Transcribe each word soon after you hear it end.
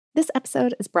This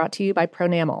episode is brought to you by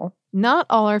Pronamel. Not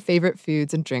all our favorite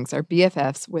foods and drinks are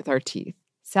BFFs with our teeth.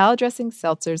 Salad dressings,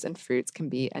 seltzers, and fruits can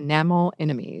be enamel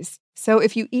enemies. So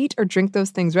if you eat or drink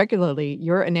those things regularly,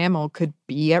 your enamel could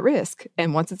be at risk.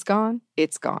 And once it's gone,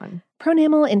 it's gone.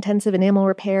 Pronamel Intensive Enamel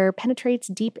Repair penetrates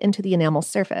deep into the enamel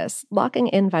surface, locking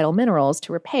in vital minerals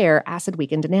to repair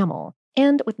acid-weakened enamel.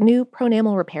 And with new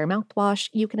Pronamel Repair mouthwash,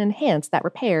 you can enhance that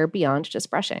repair beyond just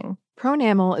brushing.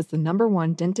 Pronamel is the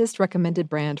 #1 dentist-recommended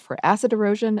brand for acid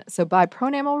erosion, so buy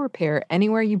Pronamel Repair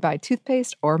anywhere you buy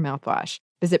toothpaste or mouthwash.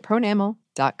 Visit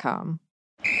pronamel.com.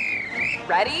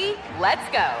 Ready?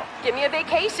 Let's go. Give me a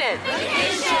vacation.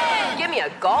 Vacation! Give me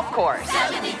a golf course.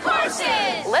 70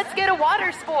 courses! Let's get a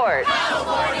water sport.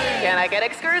 Paddleboarding! Can I get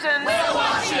excursions? Whale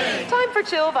watching! Time for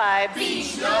chill vibes.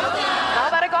 Beach yoga! How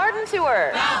about a garden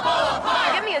tour? Balboa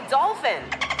Park! Give me a dolphin.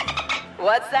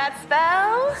 What's that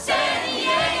spell? San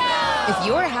Diego! If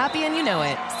you're happy and you know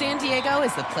it, San Diego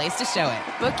is the place to show it.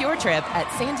 Book your trip at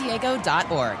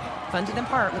sandiego.org. Funded in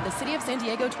part with the City of San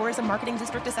Diego Tourism Marketing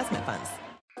District Assessment Funds.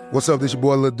 What's up, this your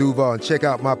boy Lil Duval, and check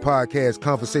out my podcast,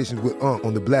 Conversations with Unc,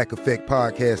 on the Black Effect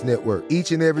Podcast Network.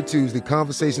 Each and every Tuesday,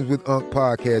 Conversations with Unc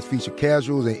podcast feature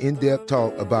casuals and in-depth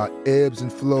talk about ebbs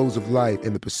and flows of life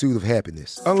and the pursuit of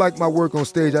happiness. Unlike my work on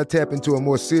stage, I tap into a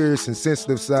more serious and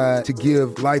sensitive side to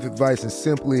give life advice and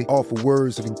simply offer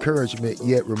words of encouragement,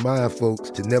 yet remind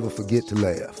folks to never forget to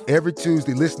laugh. Every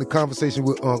Tuesday, listen to Conversation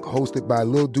with Unc, hosted by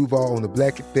Lil Duval on the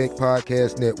Black Effect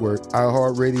Podcast Network,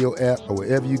 iHeartRadio app, or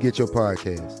wherever you get your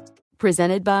podcasts.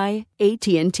 Presented by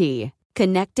AT&T.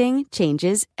 Connecting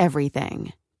changes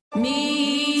everything.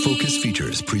 Focus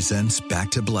Features presents Back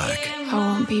to Black. I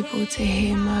want people to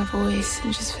hear my voice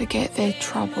and just forget their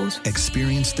troubles.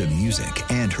 Experience the music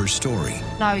and her story.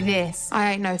 Know this.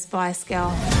 I ain't no Spice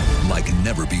Girl. Like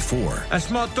never before.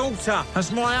 That's my daughter.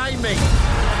 That's my Amy.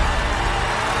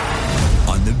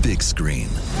 On the big screen.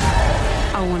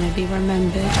 I want to be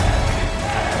remembered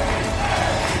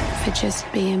for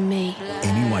just being me.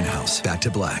 Amy Winehouse, Back to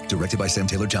Black, directed by Sam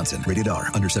Taylor Johnson. Rated R,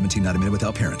 under 17, not a minute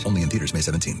without parent. Only in theaters May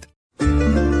 17th.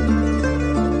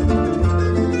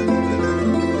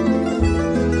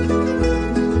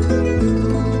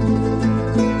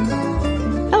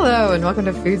 Hello, and welcome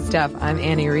to Food Stuff. I'm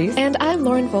Annie Reese. And I'm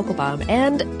Lauren Vogelbaum,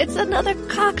 and it's another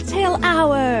cocktail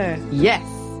hour. Yes.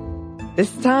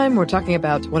 This time we're talking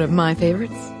about one of my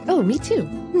favorites. Oh, me too.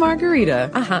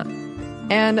 Margarita. Uh-huh.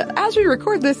 And as we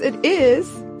record this, it is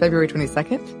February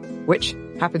 22nd, which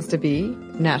happens to be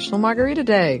National Margarita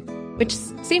Day. Which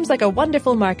seems like a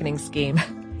wonderful marketing scheme.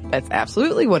 That's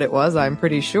absolutely what it was, I'm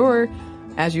pretty sure.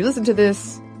 As you listen to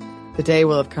this, the day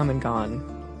will have come and gone.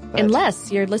 But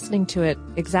unless you're listening to it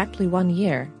exactly 1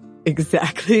 year.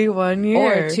 Exactly 1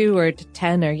 year. Or 2 or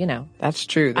 10 or, you know. That's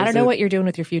true. I don't know what you're doing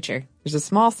with your future. There's a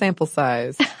small sample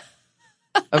size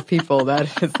of people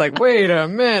that it's like, wait a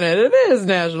minute, it is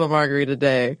National Margarita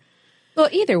Day. Well,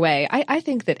 either way, I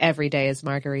think that every day is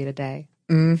Margarita Day.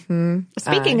 Mm-hmm.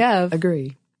 Speaking of...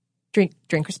 Agree. Drink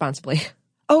responsibly.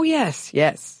 Oh, yes.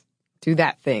 Do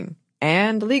that thing.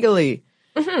 And legally.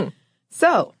 Mm-hmm.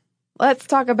 So, let's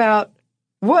talk about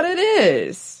what it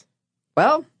is.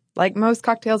 Well, like most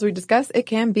cocktails we discuss, it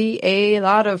can be a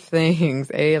lot of things.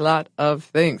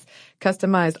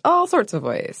 Customized all sorts of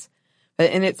ways.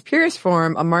 But in its purest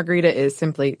form, a margarita is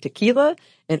simply tequila,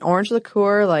 an orange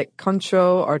liqueur like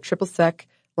Concho or Triple Sec,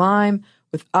 lime,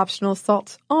 with optional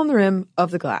salt on the rim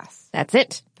of the glass. That's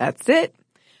it.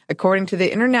 According to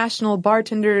the International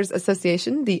Bartenders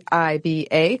Association, the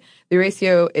IBA, the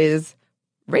ratio is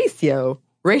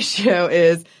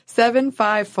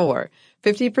 7-5-4.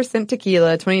 50%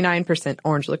 tequila, 29%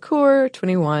 orange liqueur,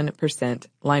 21%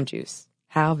 lime juice.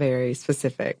 How very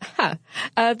specific.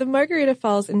 The margarita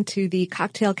falls into the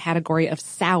cocktail category of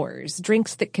sours,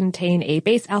 drinks that contain a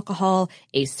base alcohol,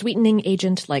 a sweetening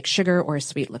agent like sugar or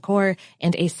sweet liqueur,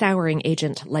 and a souring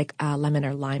agent like lemon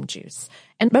or lime juice.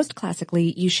 And most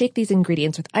classically, you shake these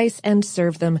ingredients with ice and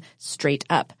serve them straight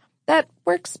up. That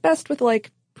works best with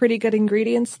pretty good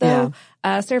ingredients, though.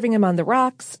 Yeah. Serving them on the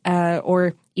rocks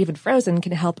or even frozen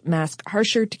can help mask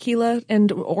harsher tequila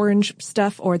and orange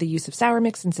stuff or the use of sour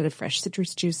mix instead of fresh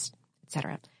citrus juice,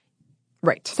 etc.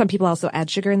 Right. Some people also add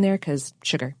sugar in there because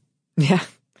sugar. Yeah.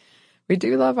 We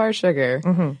do love our sugar.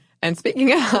 Mm-hmm. And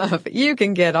speaking of, you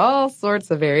can get all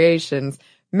sorts of variations.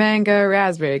 Mango,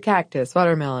 raspberry, cactus,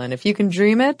 watermelon. If you can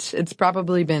dream it, it's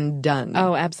probably been done.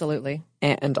 Oh, absolutely.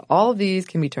 And all of these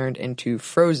can be turned into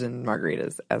frozen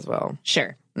margaritas as well.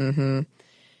 Sure. Mm-hmm.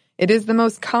 It is the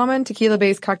most common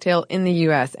tequila-based cocktail in the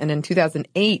U.S., and in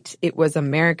 2008, it was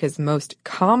America's most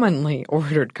commonly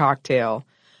ordered cocktail.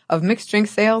 Of mixed drink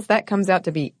sales, that comes out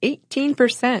to be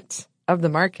 18% of the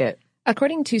market.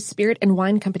 According to spirit and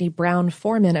wine company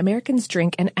Brown-Forman, Americans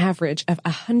drink an average of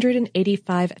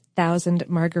 185,000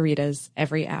 margaritas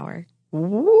every hour.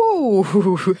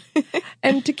 Whoa!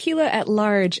 And tequila at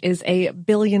large is a $1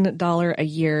 billion a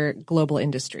year global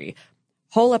industry.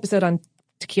 Whole episode on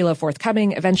tequila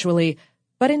forthcoming eventually.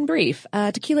 But in brief,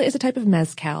 tequila is a type of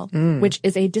mezcal, which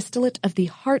is a distillate of the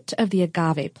heart of the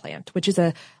agave plant, which is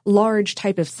a large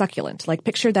type of succulent. Like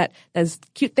picture that those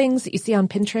cute things that you see on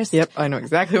Pinterest. Yep, I know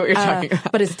exactly what you're talking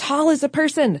about. But as tall as a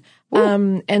person.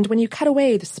 And when you cut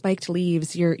away the spiked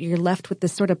leaves, you're left with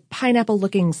this sort of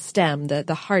pineapple-looking stem,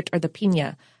 the heart or the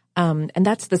piña. And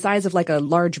that's the size of like a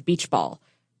large beach ball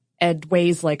and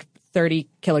weighs like 30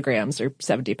 kilograms or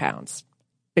 70 pounds.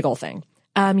 Big ol' thing.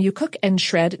 You cook and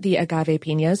shred the agave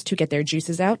piñas to get their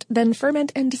juices out, then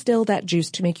ferment and distill that juice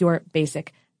to make your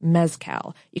basic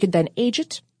mezcal. You can then age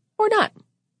it or not.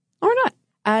 Or not.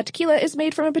 Tequila is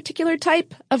made from a particular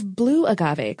type of blue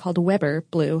agave called Weber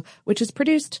Blue, which is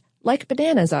produced like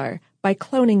bananas are by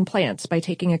cloning plants, by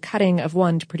taking a cutting of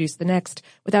one to produce the next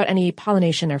without any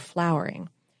pollination or flowering.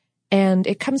 And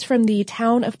it comes from the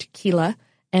town of Tequila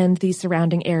and the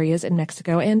surrounding areas in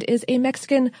Mexico and is a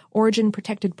Mexican origin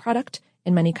protected product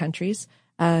in many countries.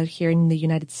 Here in the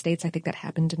United States, I think that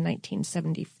happened in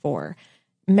 1974.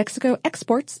 Mexico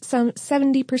exports some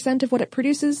 70% of what it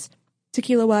produces,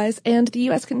 tequila-wise, and the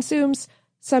U.S. consumes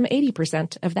some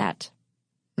 80% of that.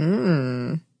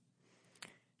 My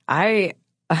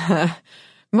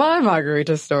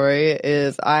margarita story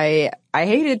is I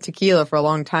hated tequila for a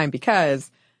long time because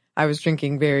I was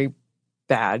drinking very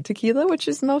bad tequila, which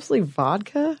is mostly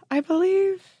vodka, I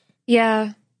believe.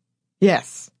 Yeah.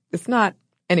 Yes. It's not,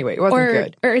 anyway, it wasn't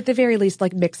good. Or at the very least,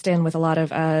 like mixed in with a lot of,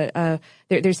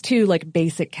 there's two like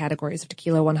basic categories of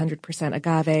tequila, 100%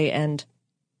 agave and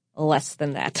less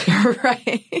than that.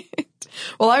 Right.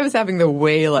 Well, I was having the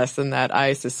way less than that,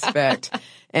 I suspect.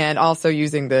 And also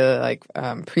using the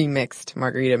pre-mixed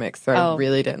margarita mix. So I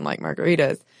really didn't like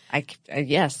margaritas.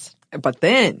 Yes. But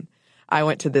then I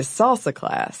went to this salsa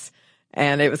class.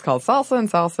 And it was called Salsa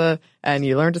and Salsa, and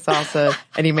you learned a salsa,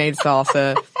 and you made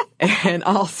salsa, and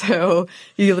also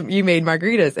you made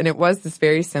margaritas. And it was this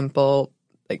very simple,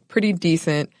 like pretty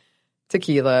decent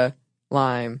tequila,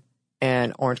 lime,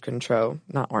 and orange Cointreau.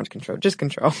 Not orange Cointreau, just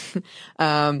Cointreau.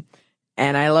 And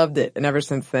I loved it. And ever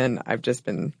since then, I've just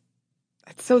been,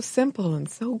 it's so simple and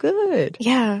so good.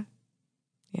 Yeah.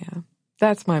 Yeah.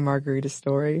 That's my margarita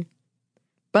story.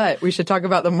 But we should talk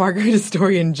about the margarita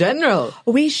story in general.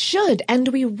 We should, and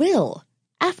we will,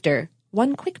 after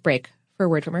one quick break for a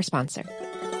word from our sponsor.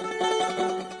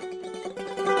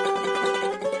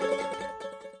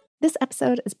 This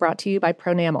episode is brought to you by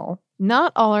Pronamel.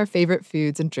 Not all our favorite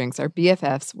foods and drinks are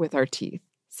BFFs with our teeth.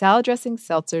 Salad dressings,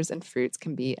 seltzers, and fruits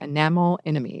can be enamel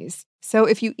enemies. So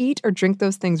if you eat or drink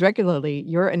those things regularly,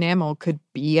 your enamel could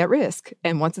be at risk.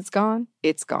 And once it's gone,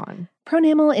 it's gone.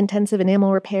 Pronamel Intensive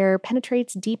Enamel Repair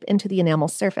penetrates deep into the enamel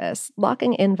surface,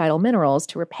 locking in vital minerals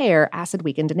to repair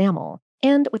acid-weakened enamel.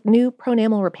 And with new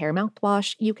Pronamel Repair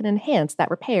mouthwash, you can enhance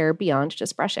that repair beyond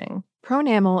just brushing.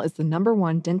 Pronamel is the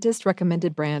 #1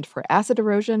 dentist-recommended brand for acid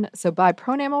erosion, so buy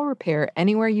Pronamel Repair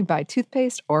anywhere you buy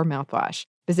toothpaste or mouthwash.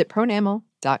 Visit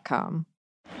pronamel.com.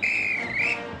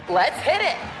 Let's hit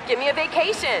it. Give me a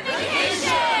vacation.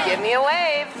 Vacation. Give me a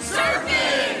wave.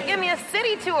 Surfing. Give me a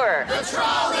city tour. The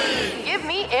trolley. Give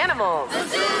me animals. The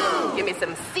zoo. Give me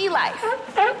some sea life.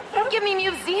 Give me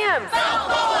museums.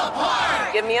 Balboa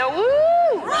Park. Give me a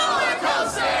woo. Roller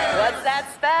coaster. What's that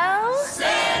spell?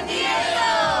 San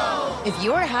Diego. If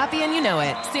you're happy and you know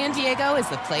it, San Diego is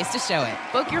the place to show it.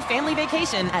 Book your family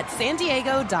vacation at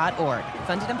sandiego.org.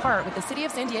 Funded in part with the City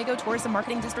of San Diego Tourism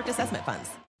Marketing District Assessment Funds.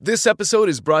 This episode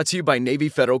is brought to you by Navy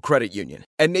Federal Credit Union.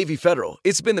 At Navy Federal,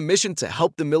 it's been the mission to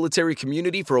help the military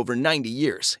community for over 90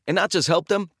 years. And not just help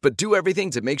them, but do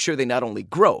everything to make sure they not only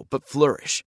grow, but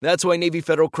flourish. That's why Navy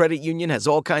Federal Credit Union has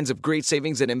all kinds of great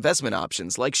savings and investment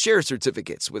options like share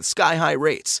certificates with sky-high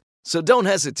rates. So don't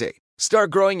hesitate.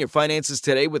 Start growing your finances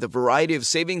today with a variety of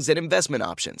savings and investment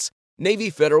options.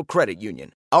 Navy Federal Credit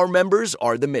Union. Our members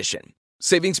are the mission.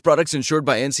 Savings products insured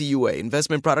by NCUA.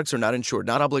 Investment products are not insured,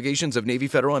 not obligations of Navy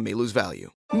Federal and may lose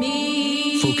value.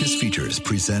 Focus Features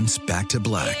presents Back to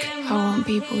Black. I want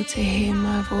people to hear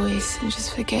my voice and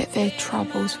just forget their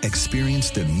troubles.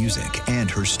 Experience the music and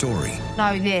her story.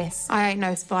 Know this. I ain't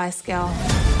no Spice Girl.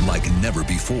 Like never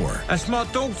before. That's my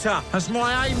daughter. That's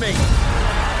my Amy.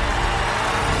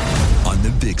 On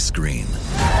the big screen.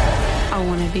 I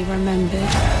want to be remembered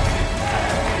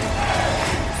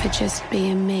for just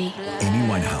being me. Amy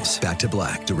Winehouse, Back to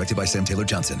Black, directed by Sam Taylor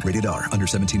Johnson. Rated R, under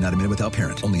 17, not a minute without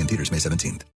parent. Only in theaters May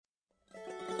 17th.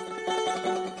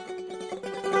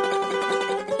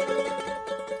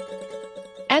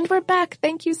 And we're back.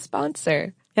 Thank you,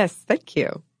 sponsor. Yes, thank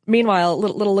you. Meanwhile,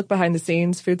 little look behind the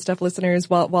scenes, Food Stuff listeners,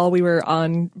 while we were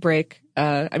on break,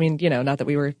 I mean, not that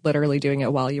we were literally doing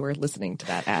it while you were listening to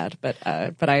that ad, but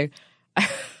I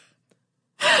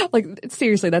like,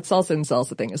 seriously, that salsa and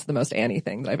salsa thing is the most Annie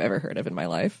thing that I've ever heard of in my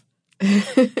life.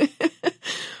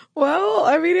 Well,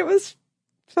 I mean, it was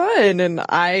fun, and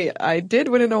I did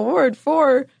win an award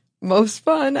for most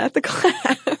fun at the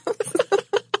class.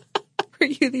 Were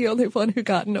you the only one who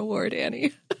got an award,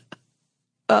 Annie?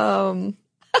 Maybe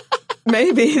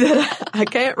that I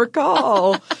can't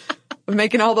recall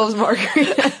making all those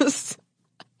margaritas.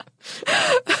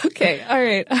 Okay, all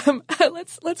right.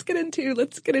 Let's get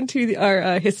into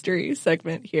our history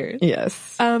segment here.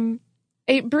 Yes.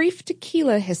 A brief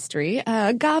tequila history.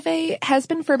 Agave has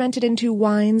been fermented into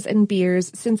wines and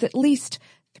beers since at least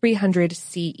 300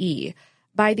 CE.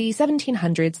 By the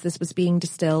 1700s, this was being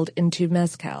distilled into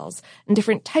mezcals, and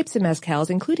different types of mezcals,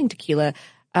 including tequila,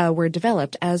 were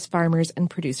developed as farmers and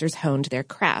producers honed their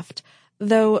craft,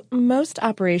 though most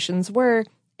operations were,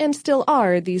 and still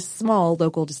are, these small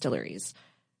local distilleries.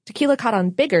 Tequila caught on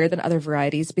bigger than other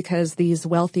varieties because these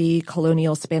wealthy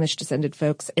colonial Spanish-descended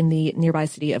folks in the nearby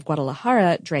city of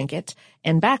Guadalajara drank it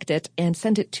and backed it and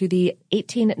sent it to the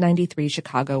 1893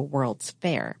 Chicago World's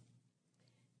Fair.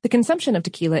 The consumption of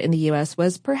tequila in the U.S.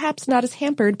 was perhaps not as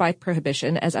hampered by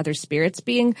prohibition as other spirits,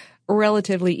 being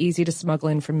relatively easy to smuggle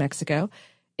in from Mexico.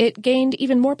 It gained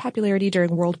even more popularity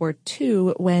during World War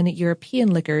II when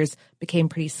European liquors became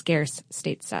pretty scarce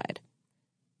stateside.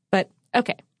 But,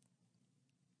 okay.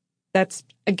 That's,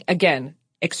 again,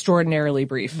 extraordinarily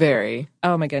brief. Very.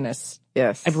 Oh, my goodness.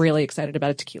 Yes. I'm really excited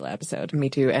about a tequila episode. Me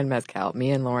too, and mezcal.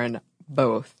 Me and Lauren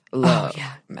both love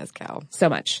mezcal. So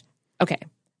much. Okay.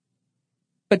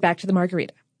 But back to the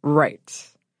margarita. Right.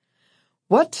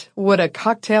 What would a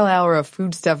cocktail hour of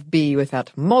food stuff be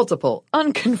without multiple,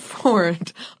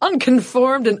 unconformed,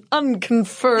 and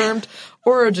unconfirmed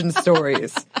origin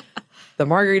stories? The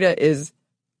margarita is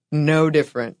no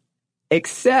different,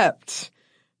 except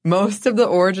most of the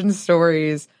origin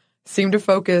stories seem to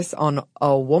focus on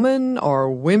a woman or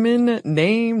women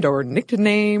named or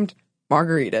nicknamed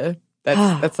Margarita.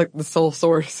 That's like the sole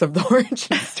source of the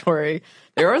origin story.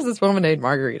 There was this woman named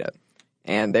Margarita.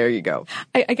 And there you go.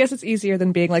 I guess it's easier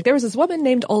than being like, there was this woman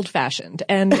named Old Fashioned.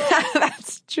 And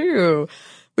that's true.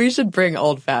 We should bring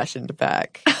Old Fashioned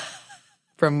back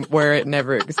from where it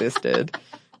never existed.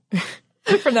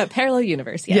 From that parallel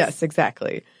universe, yes. Yes,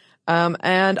 exactly.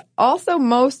 And also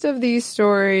most of these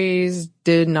stories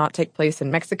did not take place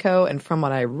in Mexico. And from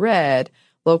what I read,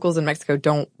 locals in Mexico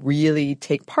don't really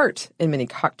take part in many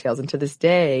cocktails. And to this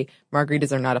day,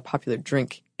 margaritas are not a popular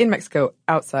drink in Mexico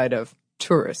outside of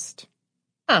tourists.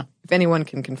 Huh. If anyone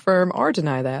can confirm or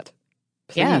deny that,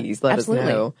 please let absolutely. us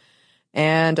know.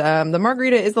 And the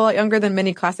margarita is a lot younger than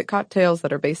many classic cocktails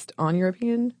that are based on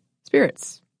European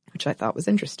spirits, which I thought was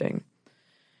interesting.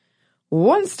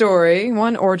 One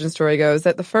origin story goes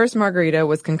that the first margarita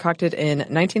was concocted in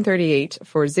 1938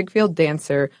 for Ziegfeld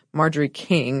dancer Marjorie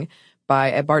King by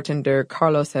a bartender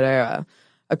Carlos Herrera.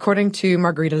 According to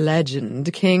margarita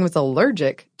legend, King was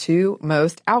allergic to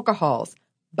most alcohols,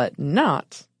 but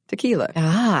not tequila.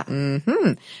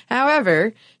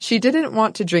 However, she didn't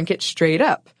want to drink it straight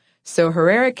up. So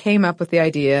Herrera came up with the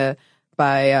idea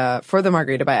for the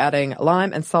margarita by adding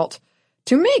lime and salt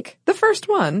to make the first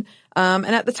one. And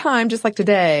at the time, just like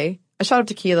today, a shot of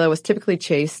tequila was typically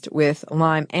chased with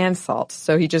lime and salt.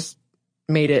 So he just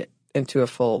made it into a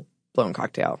full-blown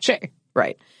cocktail. Sure.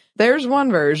 Right. There's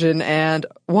one version, and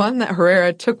one that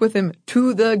Herrera took with him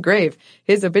to the grave.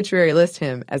 His obituary lists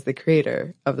him as the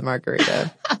creator of the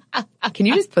margarita. Can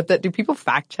you just put that? Do people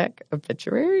fact-check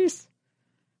obituaries?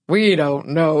 We don't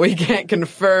know. We can't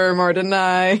confirm or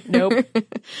deny. Nope.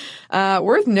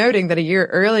 Worth noting that a year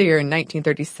earlier in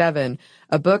 1937,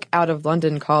 a book out of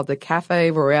London called the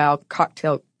Café Royal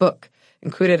Cocktail Book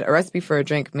included a recipe for a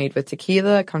drink made with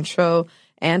tequila, Cointreau,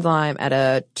 and lime at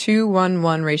a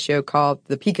 2:1:1 ratio called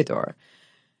the Picador.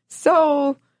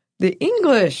 So the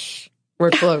English were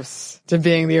close to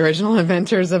being the original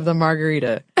inventors of the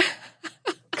margarita.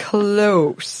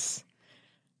 Close.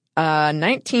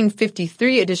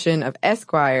 1953 edition of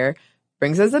Esquire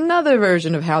brings us another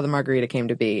version of how the margarita came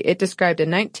to be. It described a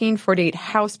 1948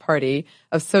 house party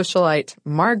of socialite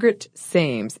Margaret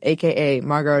Sames, a.k.a.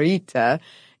 Margarita,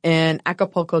 in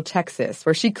Acapulco, Texas,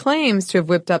 where she claims to have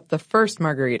whipped up the first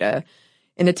margarita.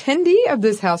 An attendee of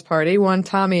this house party, one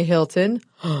Tommy Hilton.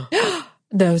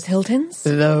 Those Hiltons?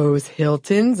 Those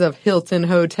Hiltons of Hilton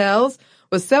Hotels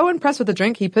was so impressed with the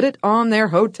drink, he put it on their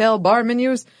hotel bar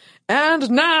menus.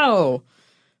 And now,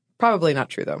 probably not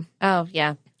true, though. Oh,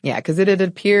 yeah. Yeah, because it had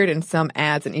appeared in some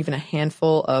ads and even a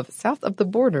handful of south of the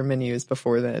border menus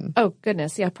before then. Oh,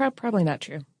 goodness. Yeah, probably not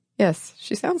true. Yes,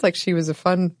 she sounds like she was a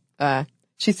fun...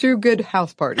 she threw good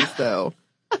house parties, though.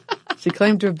 She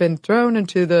claimed to have been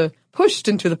pushed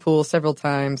into the pool several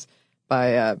times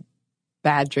by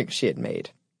bad drinks she had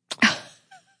made.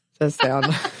 Does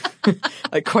sound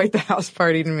like quite the house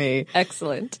party to me.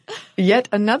 Excellent. Yet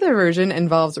another version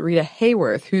involves Rita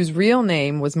Hayworth, whose real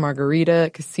name was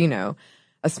Margarita Casino.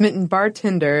 A smitten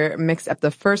bartender mixed up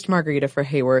the first margarita for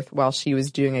Hayworth while she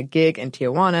was doing a gig in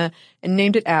Tijuana and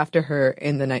named it after her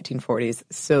in the 1940s.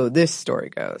 So this story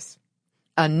goes.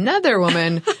 Another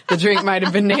woman the drink might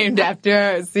have been named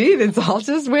after. See, it's all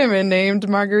just women named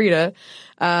Margarita.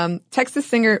 Texas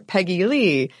singer Peggy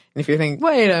Lee. And if you're thinking,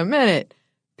 wait a minute,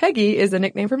 Peggy is a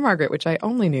nickname for Margaret, which I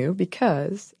only knew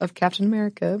because of Captain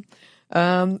America.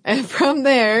 And from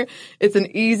there, it's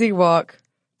an easy walk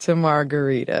to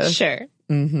Margarita. Sure.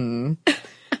 Mm-hmm.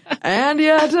 And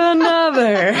yet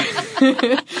another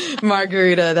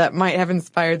Margarita that might have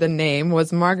inspired the name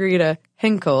was Margarita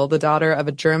Henkel, the daughter of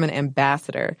a German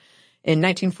ambassador. In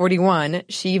 1941,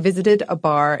 she visited a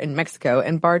bar in Mexico,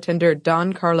 and bartender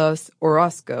Don Carlos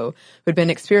Orozco, who had been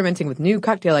experimenting with new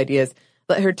cocktail ideas,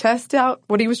 let her test out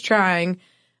what he was trying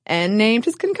and named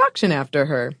his concoction after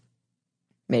her.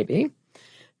 Maybe.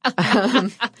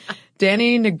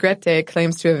 Danny Negrete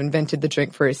claims to have invented the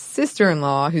drink for his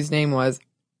sister-in-law, whose name was,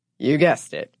 you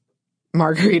guessed it,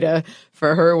 Margarita,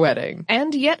 for her wedding.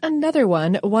 And yet another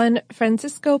one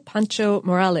Francisco Pancho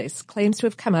Morales, claims to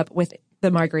have come up with the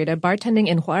Margarita bartending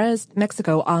in Juarez,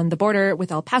 Mexico, on the border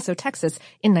with El Paso, Texas,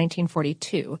 in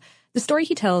 1942. The story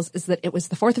he tells is that it was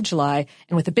the 4th of July,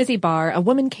 and with a busy bar, a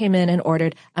woman came in and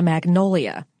ordered a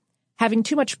Magnolia. Having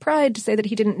too much pride to say that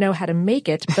he didn't know how to make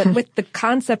it, but with the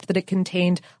concept that it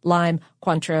contained lime,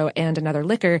 Cointreau, and another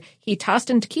liquor, he tossed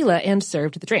in tequila and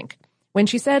served the drink. When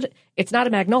she said, it's not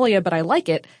a Magnolia, but I like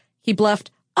it, he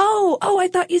bluffed, oh, I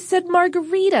thought you said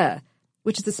Margarita,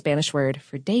 which is the Spanish word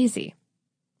for daisy.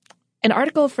 An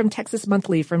article from Texas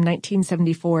Monthly from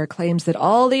 1974 claims that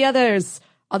all these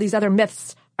other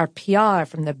myths are PR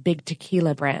from the big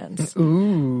tequila brands.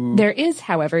 Ooh. There is,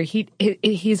 however,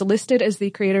 he's listed as the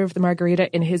creator of the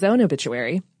Margarita in his own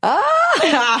obituary.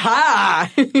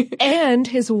 And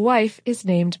his wife is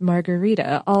named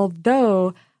Margarita,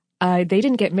 although they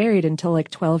didn't get married until like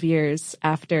 12 years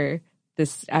after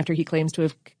he claims to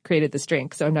have created this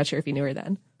drink. So I'm not sure if he knew her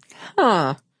then.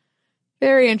 Huh.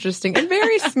 Very interesting and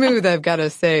very smooth, I've got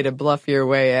to say, to bluff your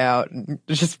way out and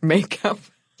just make up.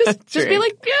 Just be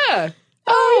like, yeah.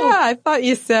 Oh, yeah, I thought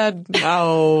you said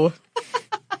no.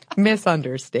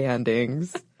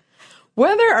 Misunderstandings.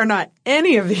 Whether or not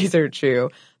any of these are true,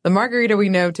 the margarita we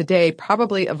know today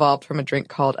probably evolved from a drink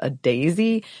called a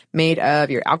daisy, made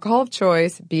of your alcohol of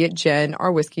choice, be it gin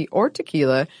or whiskey or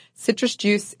tequila, citrus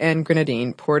juice, and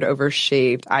grenadine poured over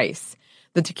shaved ice.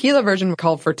 The tequila version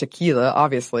called for tequila,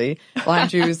 obviously, lime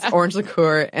juice, orange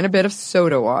liqueur, and a bit of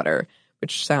soda water,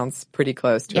 which sounds pretty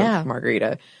close to a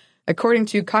margarita. According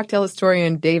to cocktail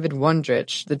historian David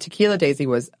Wondrich, the tequila daisy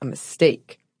was a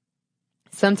mistake.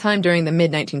 Sometime during the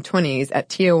mid-1920s, at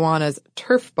Tijuana's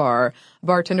Turf Bar, a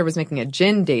bartender was making a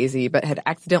gin daisy but had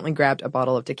accidentally grabbed a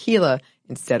bottle of tequila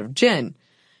instead of gin.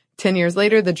 10 years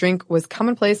later, the drink was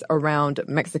commonplace around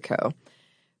Mexico.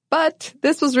 But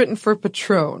this was written for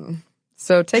Patron,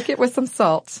 so take it with some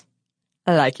salt,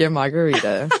 like your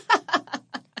margarita.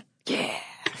 Yeah.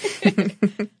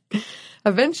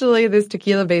 Eventually, this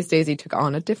tequila-based daisy took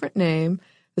on a different name,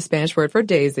 the Spanish word for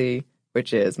daisy,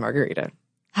 which is margarita,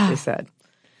 they said.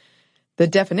 The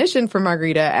definition for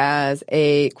margarita as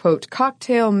a, quote,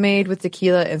 cocktail made with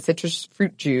tequila and citrus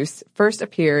fruit juice first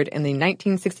appeared in the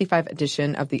 1965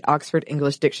 edition of the Oxford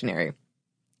English Dictionary.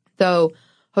 Though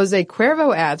Jose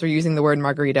Cuervo ads were using the word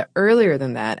margarita earlier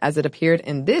than that, as it appeared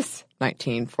in this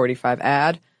 1945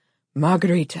 ad,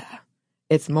 Margarita,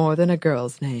 it's more than a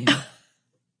girl's name.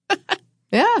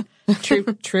 Yeah.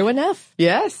 True enough.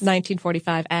 Yes.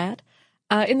 1945 ad.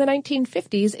 In the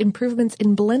 1950s, improvements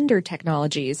in blender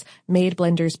technologies made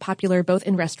blenders popular both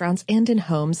in restaurants and in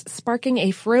homes, sparking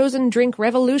a frozen drink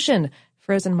revolution,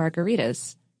 frozen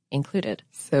margaritas included.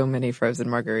 So many frozen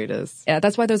margaritas. Yeah,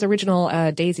 that's why those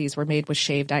original daisies were made with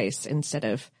shaved ice instead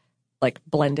of like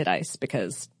blended ice,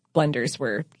 because blenders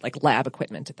were like lab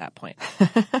equipment at that point.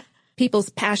 People's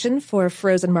passion for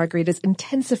frozen margaritas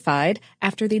intensified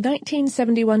after the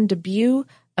 1971 debut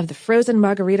of the frozen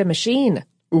margarita machine.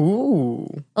 Ooh.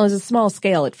 Well, it was a small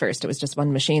scale at first. It was just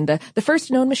one machine. The first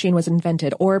known machine was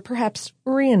invented, or perhaps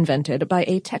reinvented, by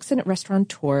a Texan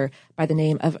restaurateur by the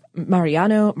name of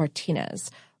Mariano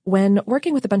Martinez. When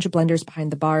working with a bunch of blenders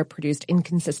behind the bar produced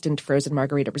inconsistent frozen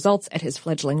margarita results at his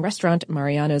fledgling restaurant,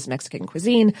 Mariano's Mexican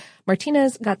Cuisine,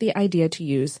 Martinez got the idea to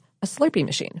use a Slurpee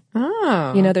machine.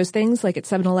 Oh. You know those things like at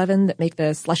 7-Eleven that make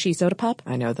the slushy soda pop?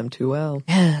 I know them too well.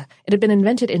 It had been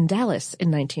invented in Dallas in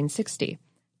 1960.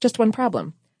 Just one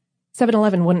problem.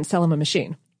 7-Eleven wouldn't sell him a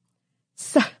machine.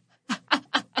 So...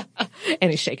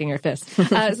 Annie's shaking her fist.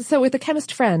 So with a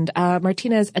chemist friend,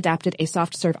 Martinez adapted a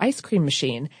soft-serve ice cream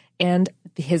machine and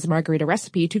his margarita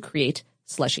recipe to create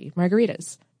slushy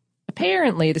margaritas.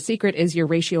 Apparently, the secret is your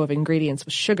ratio of ingredients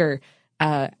with sugar,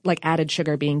 like added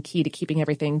sugar being key to keeping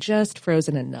everything just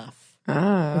frozen enough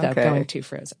without going too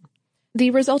frozen.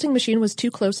 The resulting machine was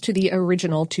too close to the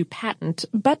original to patent,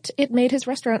 but it made his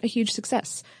restaurant a huge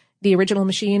success. The original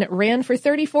machine ran for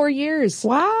 34 years.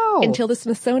 Wow. Until the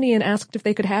Smithsonian asked if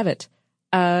they could have it.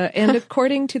 And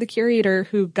according to the curator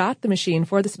who got the machine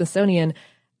for the Smithsonian,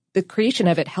 the creation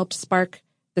of it helped spark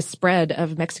the spread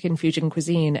of Mexican fusion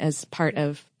cuisine as part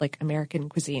of, like, American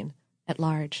cuisine at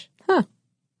large. Huh.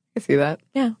 I see that.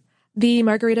 Yeah. The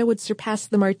margarita would surpass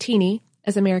the martini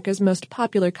as America's most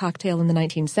popular cocktail in the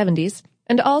 1970s.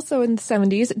 And also in the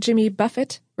 70s, Jimmy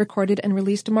Buffett recorded and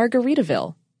released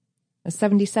Margaritaville.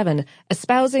 77,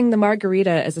 espousing the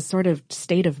margarita as a sort of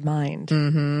state of mind.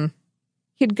 Mm-hmm.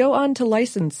 He'd go on to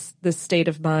license this state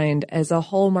of mind as a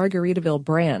whole Margaritaville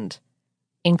brand,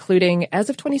 including, as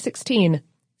of 2016,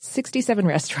 67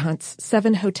 restaurants,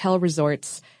 7 hotel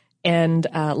resorts, and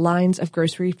lines of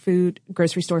grocery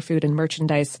store food and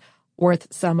merchandise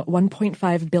worth some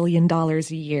 $1.5 billion a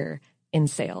year in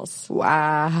sales.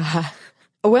 Wow.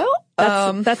 Well,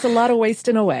 that's a lot of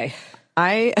wasting away.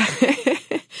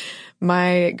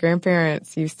 My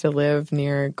grandparents used to live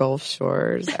near Gulf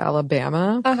Shores,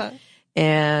 Alabama. Uh-huh.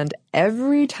 And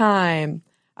every time,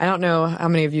 I don't know how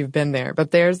many of you have been there, but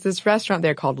there's this restaurant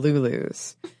there called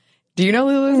Lulu's. Do you know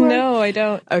Lulu's? No, I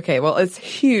don't. Okay, well, it's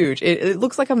huge. It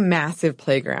looks like a massive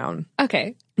playground.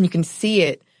 Okay. And you can see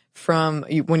it from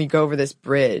when you go over this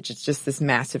bridge. It's just this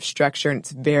massive structure, and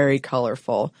it's very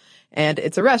colorful. And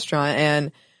it's a restaurant,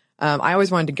 and I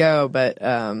always wanted to go, but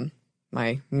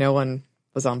no one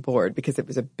was on board because it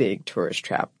was a big tourist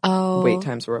trap. Oh. Wait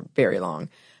times were very long.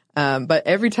 But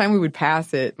every time we would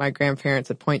pass it, my grandparents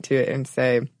would point to it and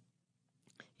say,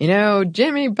 you know,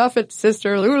 Jimmy Buffett's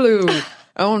sister Lulu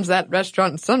owns that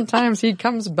restaurant. And sometimes he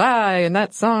comes by, and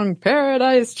that song,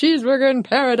 Paradise, Cheeseburger in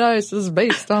Paradise, is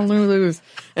based on Lulu's.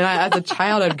 And as a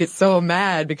child, I'd get so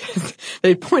mad because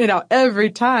they'd point it out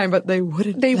every time, but they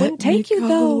wouldn't take you,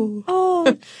 though.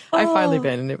 Oh. I finally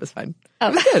been, and it was fun.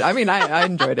 It was good. I mean, I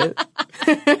enjoyed it.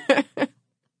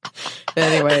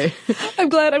 Anyway. I'm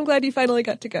glad you finally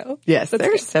got to go. Yes,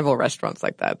 there are several restaurants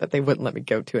like that they wouldn't let me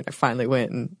go to, and I finally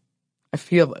went, and I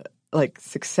feel like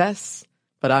success,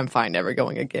 but I'm fine never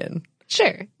going again.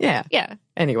 Sure. Yeah. Yeah.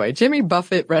 Anyway, Jimmy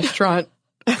Buffett restaurant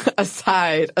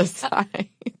aside.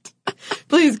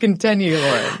 Please continue,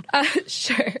 Lauren.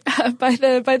 Sure. By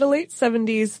the late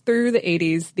 70s through the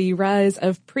 80s, the rise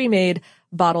of pre-made,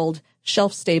 bottled,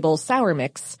 shelf-stable sour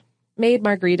mix made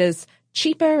margaritas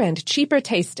cheaper and cheaper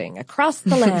tasting across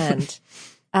the land.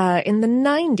 In the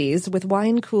 90s, with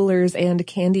wine coolers and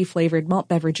candy-flavored malt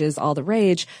beverages all the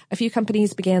rage, a few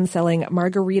companies began selling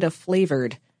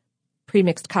margarita-flavored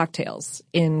pre-mixed cocktails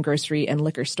in grocery and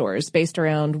liquor stores based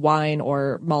around wine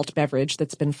or malt beverage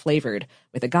that's been flavored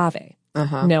with agave.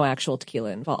 Uh-huh. No actual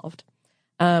tequila involved.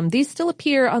 These still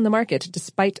appear on the market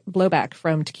despite blowback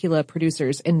from tequila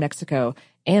producers in Mexico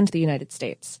and the United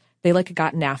States. They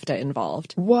got NAFTA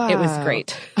involved. Wow. It was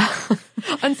great.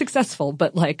 Unsuccessful,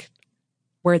 but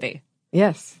worthy.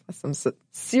 Yes. That's some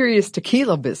serious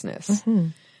tequila business. Mm-hmm.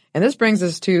 And this brings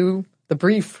us to the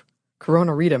brief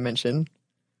Corona Rita mention.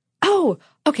 Oh,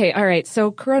 okay. All right.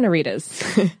 So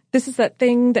Corona-Ritas. This is that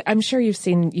thing that I'm sure you've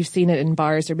seen it in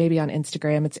bars or maybe on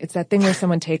Instagram. It's that thing where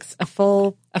someone takes a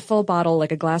full bottle,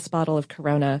 like a glass bottle of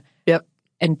Corona. Yep.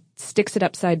 And sticks it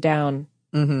upside down.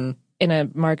 Mm-hmm. In a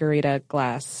margarita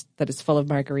glass that is full of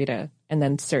margarita and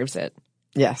then serves it.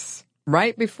 Yes.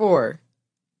 Right before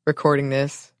recording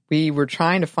this, we were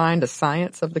trying to find a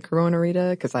science of the Corona Rita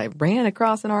because I ran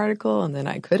across an article and then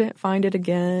I couldn't find it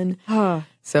again.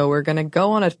 So we're going to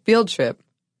go on a field trip.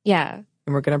 Yeah.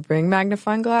 And we're going to bring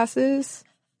magnifying glasses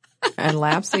and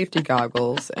lab safety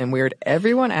goggles and weird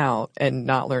everyone out and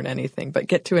not learn anything, but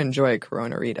get to enjoy a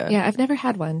Corona Rita. Yeah, I've never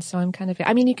had one, so I'm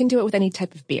you can do it with any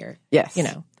type of beer. Yes. You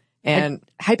know. And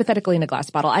hypothetically in a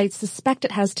glass bottle. I suspect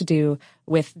it has to do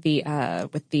with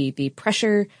the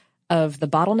pressure of the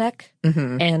bottleneck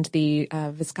and the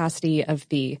viscosity of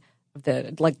the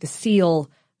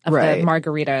seal of the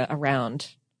margarita around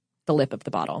the lip of the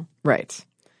bottle. Right.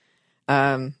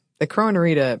 The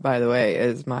Corona-Rita, by the way,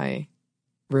 is my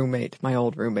roommate, my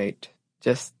old roommate.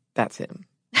 Just, that's him.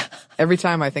 Every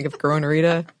time I think of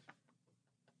Corona-Rita,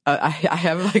 I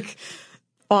have like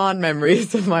fond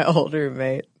memories of my old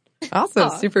roommate. Also,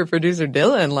 super producer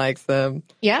Dylan likes them.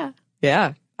 Yeah.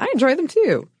 Yeah. I enjoy them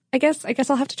too. I guess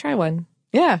I'll have to try one.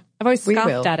 Yeah. I've always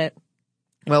scoffed at it.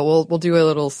 Well, we'll do a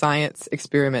little science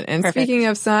experiment. And Perfect. Speaking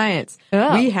of science,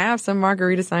 we have some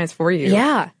margarita science for you.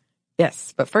 Yeah.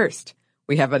 Yes, but first,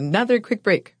 we have another quick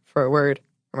break for a word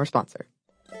from our sponsor.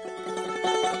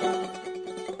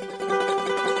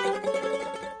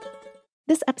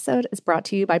 This episode is brought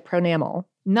to you by Pronamel.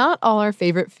 Not all our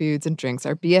favorite foods and drinks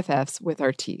are BFFs with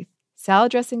our teeth.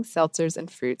 Salad dressings, seltzers, and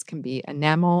fruits can be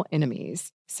enamel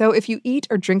enemies. So if you eat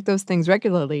or drink those things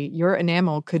regularly, your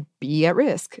enamel could be at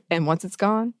risk. And once it's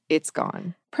gone, it's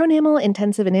gone. Pronamel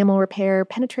Intensive Enamel Repair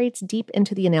penetrates deep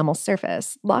into the enamel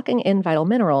surface, locking in vital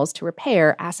minerals to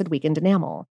repair acid-weakened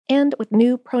enamel. And with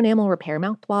new Pronamel Repair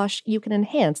mouthwash, you can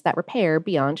enhance that repair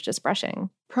beyond just brushing.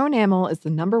 Pronamel is the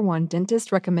 #1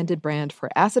 dentist-recommended brand for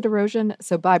acid erosion,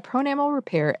 so buy Pronamel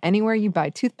Repair anywhere you buy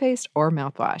toothpaste or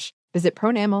mouthwash. Visit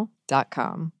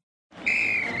pronamel.com.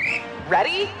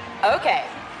 Ready? Okay.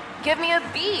 Give me a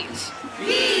beach.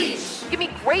 Beach. Give me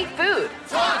great food.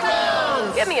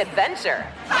 Tacos. Give me adventure.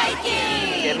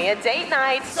 Hiking. Give me a date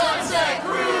night. Sunset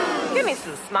cruise. Give me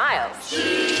some smiles.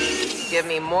 Cheese. Give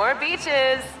me more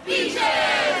beaches. Beaches.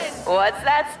 What's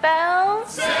that spell?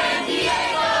 San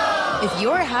Diego. If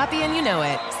you're happy and you know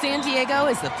it, San Diego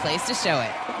is the place to show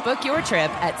it. Book your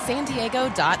trip at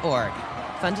sandiego.org.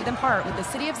 Funded in part with the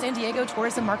City of San Diego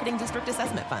Tourism Marketing District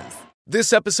Assessment Funds.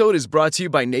 This episode is brought to you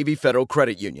by Navy Federal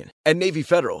Credit Union. At Navy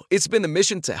Federal, it's been the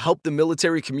mission to help the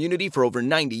military community for over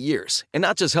 90 years. And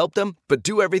not just help them, but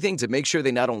do everything to make sure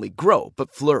they not only grow,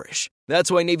 but flourish. That's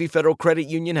why Navy Federal Credit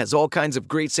Union has all kinds of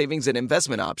great savings and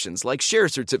investment options like share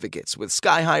certificates with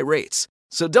sky-high rates.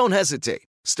 So don't hesitate.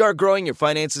 Start growing your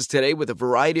finances today with a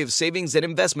variety of savings and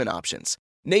investment options.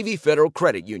 Navy Federal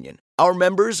Credit Union. Our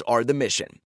members are the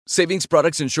mission. Savings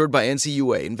products insured by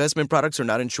NCUA. Investment products are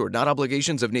not insured, not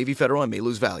obligations of Navy Federal and may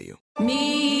lose value.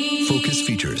 Focus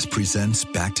Features presents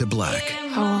Back to Black.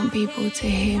 I want people to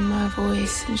hear my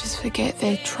voice and just forget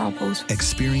their troubles.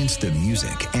 Experience the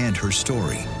music and her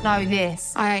story. Know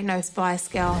this. I ain't no Spice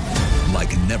Girl.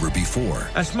 Like never before.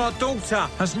 That's my daughter.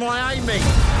 That's my Amy.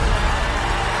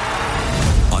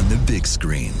 On the big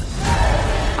screen.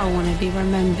 I want to be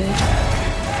remembered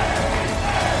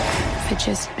for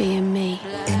just being me.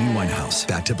 Amy Winehouse,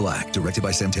 Back to Black, directed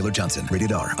by Sam Taylor Johnson.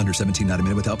 Rated R, under 17, not a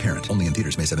minute without parent. Only in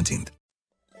theaters May 17th.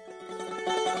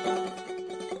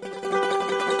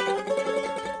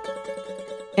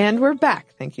 And we're back.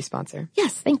 Thank you, sponsor.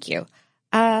 Yes, thank you.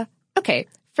 Okay,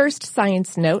 first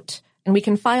science note, and we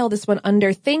can file this one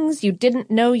under things you didn't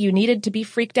know you needed to be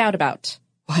freaked out about.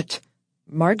 What?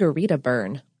 Margarita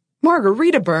burn.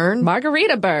 Margarita burn?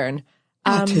 Margarita burn.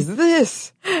 What is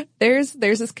this? There's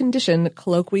this condition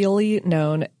colloquially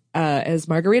known as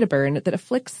margarita burn that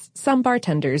afflicts some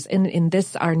bartenders in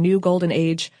this, our new golden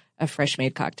age of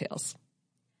fresh-made cocktails.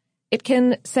 It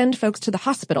can send folks to the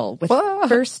hospital with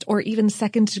first or even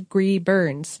second-degree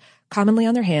burns, commonly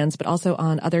on their hands, but also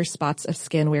on other spots of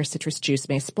skin where citrus juice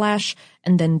may splash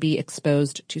and then be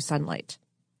exposed to sunlight.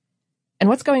 And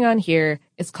what's going on here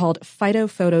is called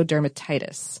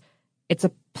phytophotodermatitis. It's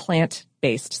a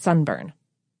plant-based sunburn.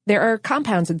 There are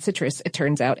compounds in citrus, it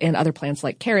turns out, and other plants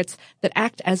like carrots that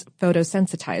act as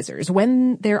photosensitizers.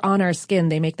 When they're on our skin,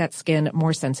 they make that skin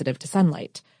more sensitive to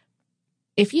sunlight.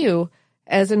 If you,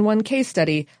 as in one case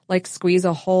study, like squeeze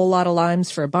a whole lot of limes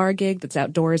for a bar gig that's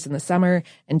outdoors in the summer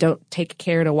and don't take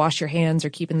care to wash your hands or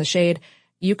keep in the shade,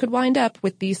 you could wind up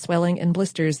with the swelling and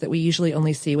blisters that we usually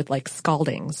only see with like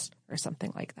scaldings or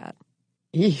something like that.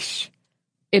 Yeesh.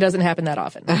 It doesn't happen that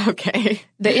often. Okay.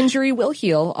 The injury will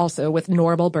heal also with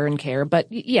normal burn care,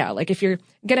 but yeah, like if you're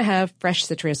going to have fresh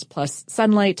citrus plus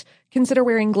sunlight, consider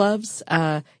wearing gloves,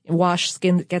 wash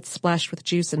skin that gets splashed with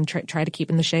juice and try to keep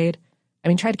in the shade. I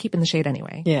mean, try to keep in the shade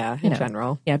anyway. Yeah, in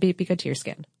general. Yeah, be good to your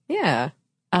skin. Yeah.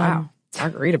 Wow.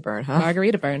 Margarita burn, huh?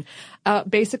 Margarita burn.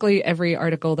 Basically, every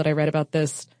article that I read about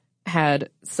this had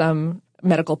some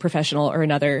medical professional or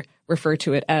another refer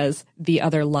to it as the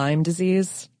other Lyme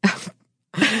disease.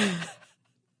 I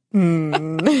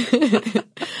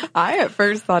at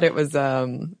first thought it was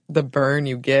the burn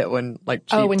you get when like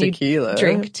cheap when tequila. You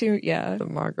drink too, yeah. The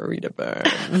margarita burn.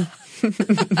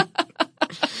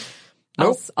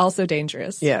 Nope. Also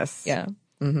dangerous. Yes. Yeah.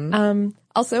 Mm-hmm.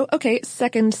 Also, okay,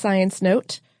 second science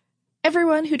note.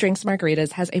 Everyone who drinks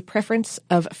margaritas has a preference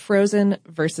of frozen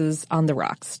versus on the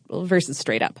rocks, versus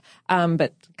straight up,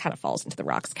 but kind of falls into the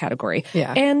rocks category.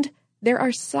 Yeah. And there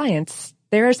are sciences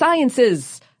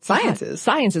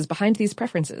behind these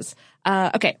preferences.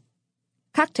 Okay.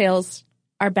 Cocktails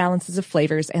are balances of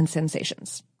flavors and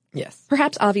sensations. Yes.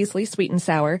 Perhaps obviously sweet and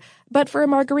sour, but for a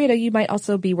margarita, you might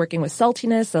also be working with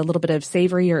saltiness, a little bit of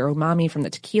savory or umami from the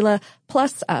tequila,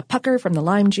 plus pucker from the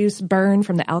lime juice, burn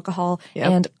from the alcohol,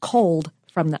 and cold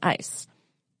from the ice.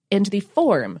 And the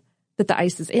form that the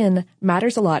ice is in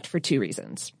matters a lot for two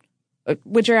reasons,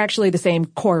 which are actually the same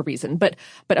core reason. But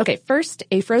okay, first,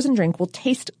 a frozen drink will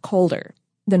taste colder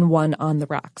than one on the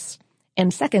rocks.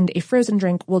 And second, a frozen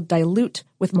drink will dilute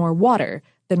with more water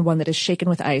than one that is shaken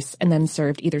with ice and then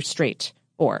served either straight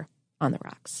or on the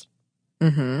rocks.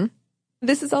 Mm-hmm.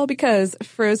 This is all because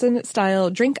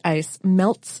frozen-style drink ice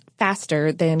melts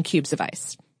faster than cubes of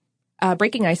ice.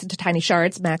 Breaking ice into tiny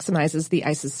shards maximizes the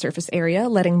ice's surface area,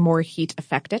 letting more heat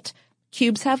affect it.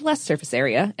 Cubes have less surface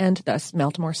area and thus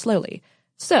melt more slowly.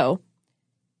 So,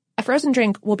 a frozen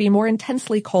drink will be more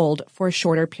intensely cold for a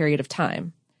shorter period of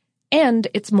time. And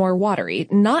it's more watery,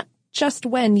 not just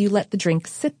when you let the drink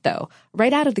sit, though.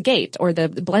 Right out of the gate, or the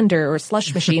blender or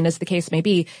slush machine, as the case may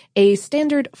be, a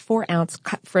standard 4-ounce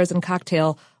frozen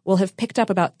cocktail will have picked up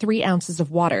about 3 ounces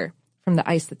of water from the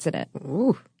ice that's in it.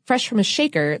 Ooh. Fresh from a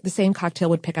shaker, the same cocktail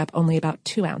would pick up only about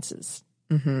 2 ounces.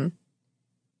 Mm-hmm.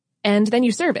 And then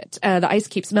you serve it. The ice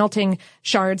keeps melting,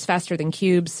 shards faster than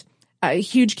cubes.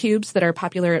 Huge cubes that are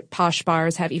popular at posh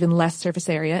bars have even less surface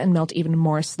area and melt even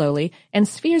more slowly. And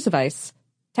spheres of ice,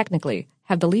 technically,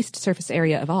 have the least surface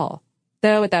area of all.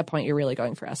 Though at that point, you're really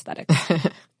going for aesthetics.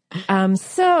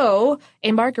 So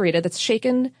a margarita that's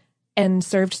shaken and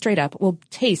served straight up will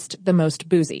taste the most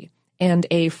boozy, and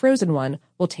a frozen one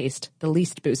will taste the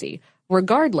least boozy,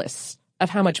 regardless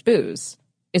of how much booze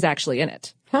is actually in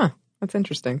it. Huh. That's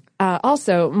interesting.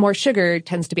 Also, more sugar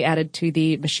tends to be added to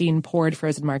the machine-poured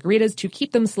frozen margaritas to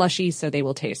keep them slushy so they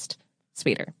will taste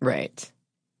sweeter. Right.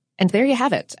 And there you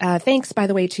have it. Thanks, by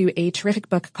the way, to a terrific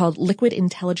book called Liquid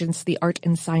Intelligence, The Art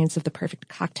and Science of the Perfect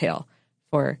Cocktail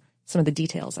for some of the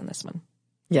details on this one.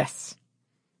 Yes.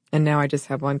 And now I just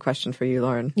have one question for you,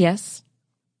 Lauren. Yes?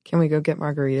 Can we go get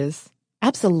margaritas?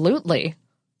 Absolutely.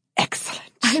 Excellent.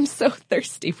 I'm so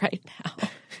thirsty right now.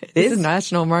 It is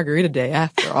National Margarita Day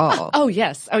after all. Oh,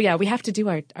 yes. Oh, yeah. We have to do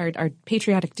our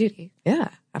patriotic duty. Yeah,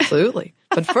 absolutely.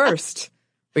 But first,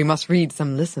 we must read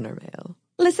some listener mail.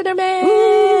 Listener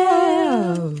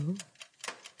mail!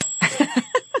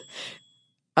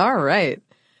 All right.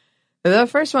 The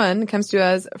first one comes to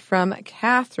us from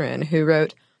Catherine, who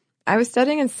wrote, I was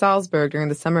studying in Salzburg during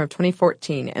the summer of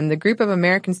 2014, and the group of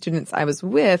American students I was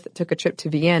with took a trip to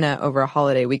Vienna over a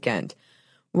holiday weekend.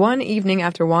 One evening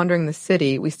after wandering the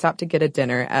city, we stopped to get a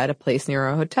dinner at a place near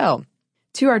our hotel.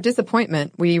 To our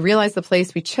disappointment, we realized the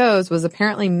place we chose was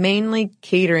apparently mainly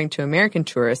catering to American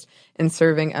tourists and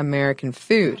serving American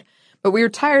food. But we were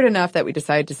tired enough that we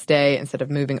decided to stay instead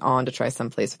of moving on to try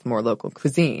someplace with more local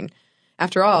cuisine.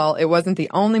 After all, it wasn't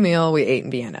the only meal we ate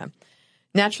in Vienna.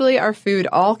 Naturally, our food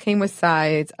all came with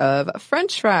sides of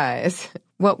French fries.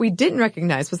 What we didn't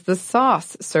recognize was the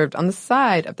sauce served on the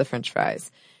side of the French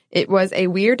fries. It was a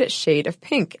weird shade of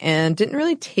pink and didn't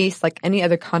really taste like any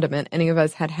other condiment any of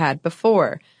us had had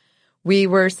before. We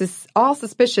were all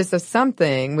suspicious of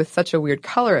something with such a weird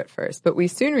color at first, but we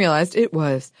soon realized it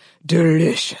was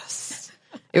delicious.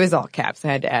 It was all caps.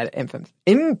 I had to add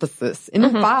emphasis.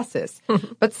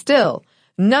 But still,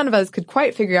 none of us could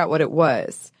quite figure out what it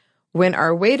was. When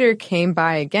our waiter came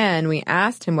by again, we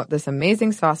asked him what this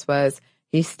amazing sauce was.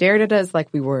 He stared at us like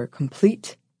we were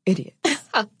complete idiots.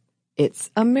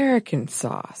 It's American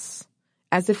sauce.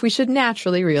 As if we should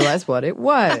naturally realize what it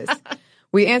was.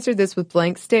 We answered this with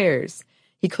blank stares.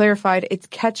 He clarified it's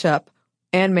ketchup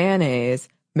and mayonnaise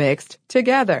mixed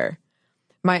together.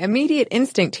 My immediate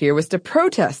instinct here was to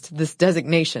protest this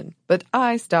designation, but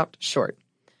I stopped short.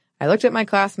 I looked at my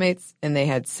classmates, and they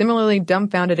had similarly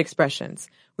dumbfounded expressions.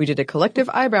 We did a collective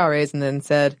eyebrow raise and then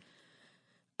said,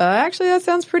 actually, that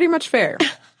sounds pretty much fair.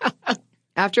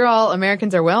 After all,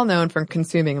 Americans are well known for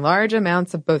consuming large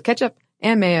amounts of both ketchup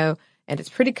and mayo, and it's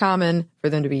pretty common for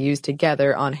them to be used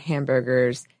together on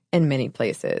hamburgers in many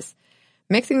places.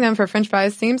 Mixing them for French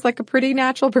fries seems like a pretty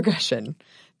natural progression.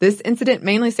 This incident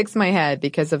mainly sticks in my head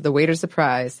because of the waiter's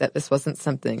surprise that this wasn't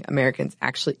something Americans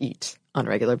actually eat on a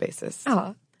regular basis.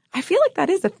 Oh, I feel like that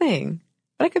is a thing,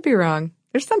 but I could be wrong.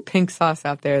 There's some pink sauce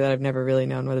out there that I've never really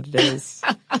known what it is.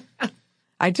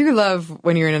 I do love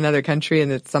when you're in another country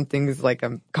and it's something like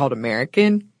called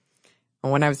American.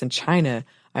 And when I was in China,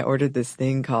 I ordered this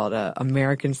thing called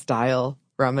American style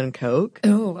rum and Coke.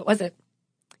 Oh, what was it?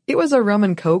 It was a rum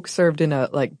and Coke served in a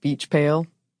beach pail.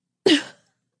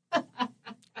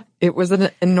 It was an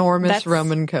enormous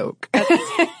rum and Coke.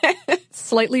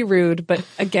 Slightly rude, but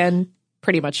again,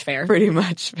 pretty much fair. Pretty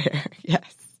much fair,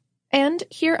 yes. And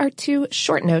here are 2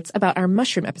 short notes about our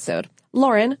mushroom episode.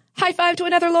 Lauren, high five to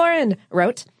another Lauren,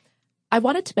 wrote, I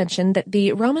wanted to mention that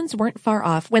the Romans weren't far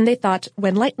off when they thought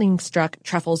when lightning struck,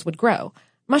 truffles would grow.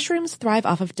 Mushrooms thrive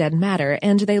off of dead matter,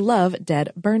 and they love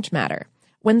dead burnt matter.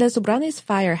 When the Zubranes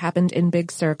fire happened in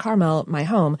Big Sur Carmel, my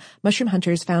home, mushroom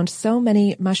hunters found so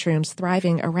many mushrooms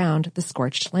thriving around the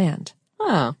scorched land.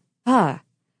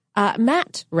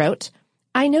 Matt wrote,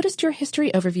 I noticed your history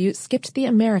overview skipped the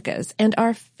Americas and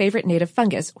our favorite native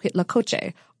fungus,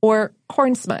 Huitlacoche, or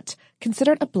corn smut,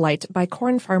 considered a blight by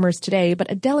corn farmers today, but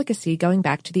a delicacy going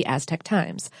back to the Aztec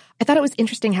times. I thought it was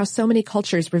interesting how so many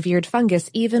cultures revered fungus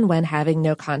even when having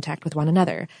no contact with one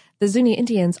another. The Zuni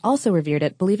Indians also revered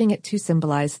it, believing it to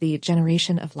symbolize the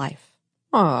generation of life.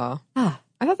 I thought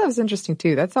that was interesting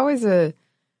too. That's always a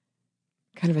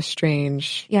kind of a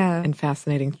strange and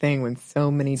fascinating thing when so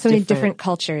many different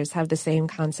cultures have the same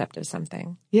concept of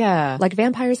something. Yeah. Like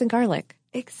vampires and garlic.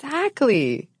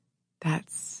 Exactly.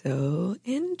 That's so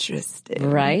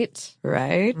interesting. Right?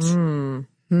 We're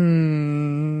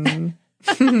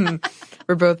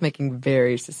both making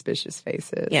very suspicious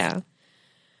faces. Yeah.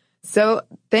 So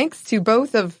thanks to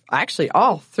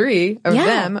all 3 of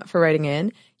them for writing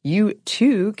in. You,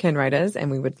 too, can write us, and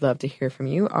we would love to hear from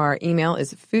you. Our email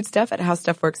is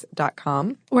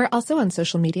foodstuff@howstuffworks.com. We're also on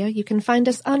social media. You can find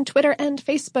us on Twitter and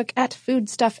Facebook at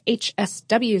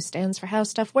foodstuffhsw, stands for How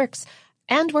Stuff Works.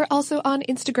 And we're also on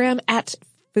Instagram at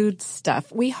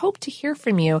foodstuff. We hope to hear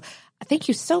from you. Thank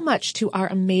you so much to our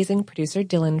amazing producer,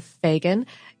 Dylan Fagan.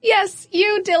 Yes,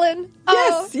 you, Dylan.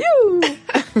 Yes, you.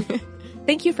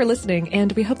 Thank you for listening,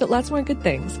 and we hope that lots more good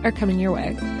things are coming your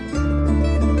way.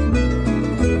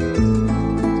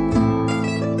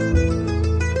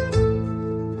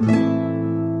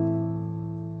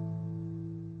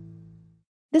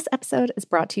 This episode is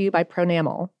brought to you by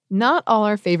Pronamel. Not all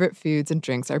our favorite foods and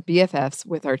drinks are BFFs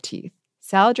with our teeth.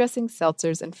 Salad dressings,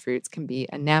 seltzers, and fruits can be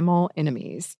enamel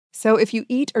enemies. So if you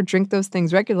eat or drink those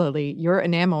things regularly, your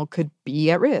enamel could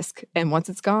be at risk. And once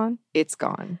it's gone, it's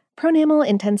gone. Pronamel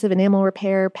Intensive Enamel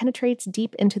Repair penetrates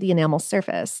deep into the enamel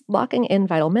surface, locking in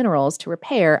vital minerals to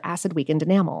repair acid-weakened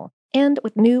enamel. And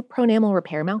with new Pronamel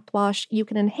Repair mouthwash, you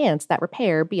can enhance that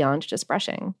repair beyond just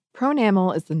brushing.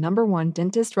 Pronamel is the #1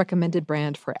 dentist-recommended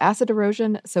brand for acid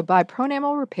erosion, so buy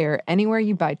Pronamel Repair anywhere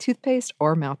you buy toothpaste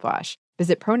or mouthwash.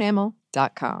 Visit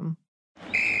pronamel.com.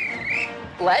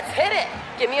 Let's hit it.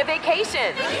 Give me a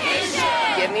vacation.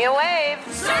 Give me a wave.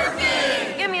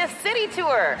 Surfing. Give me a city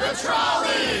tour. The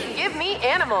trolley. Give me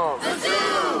animals. The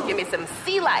zoo. Give me some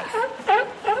sea life.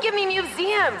 Give me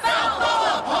museums.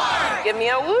 Balboa Park. Give me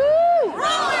a woo.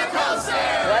 Roller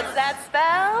coaster. What's that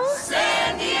spell?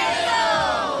 San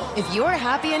Diego. If you're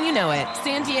happy and you know it,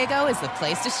 San Diego is the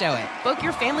place to show it. Book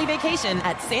your family vacation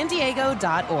at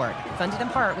sandiego.org. Funded in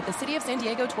part with the City of San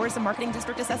Diego Tourism Marketing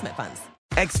District Assessment Funds.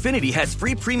 Xfinity has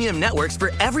free premium networks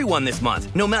for everyone this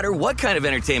month, no matter what kind of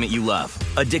entertainment you love.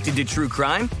 Addicted to true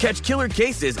crime? Catch killer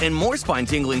cases and more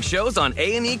spine-tingling shows on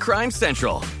A&E Crime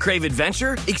Central. Crave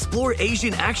adventure? Explore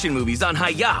Asian action movies on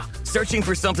Hi-Ya. Searching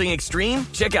for something extreme?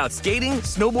 Check out skating,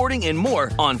 snowboarding, and more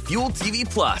on Fuel TV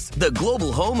Plus, the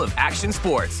global home of action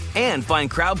sports. And find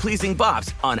crowd-pleasing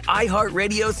bops on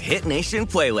iHeartRadio's Hit Nation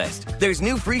playlist. There's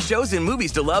new free shows and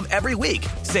movies to love every week.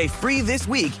 Say free this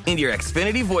week in your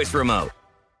Xfinity voice remote.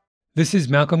 This is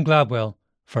Malcolm Gladwell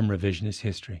from Revisionist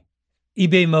History.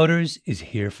 eBay Motors is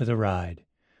here for the ride.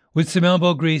 With some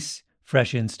elbow grease,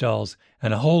 fresh installs,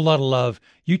 and a whole lot of love,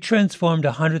 you transformed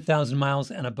 100,000 miles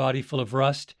and a body full of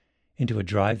rust into a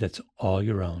drive that's all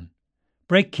your own.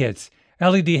 Brake kits,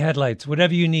 LED headlights,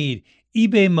 whatever you need,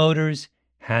 eBay Motors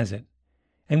has it.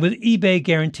 And with eBay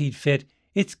Guaranteed Fit,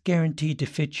 it's guaranteed to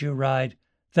fit your ride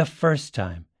the first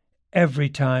time, every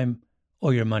time,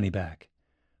 or your money back.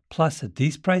 Plus, at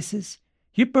these prices,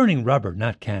 you're burning rubber,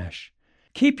 not cash.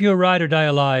 Keep your ride or die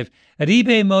alive at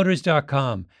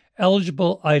ebaymotors.com.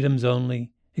 Eligible items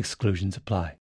only. Exclusions apply.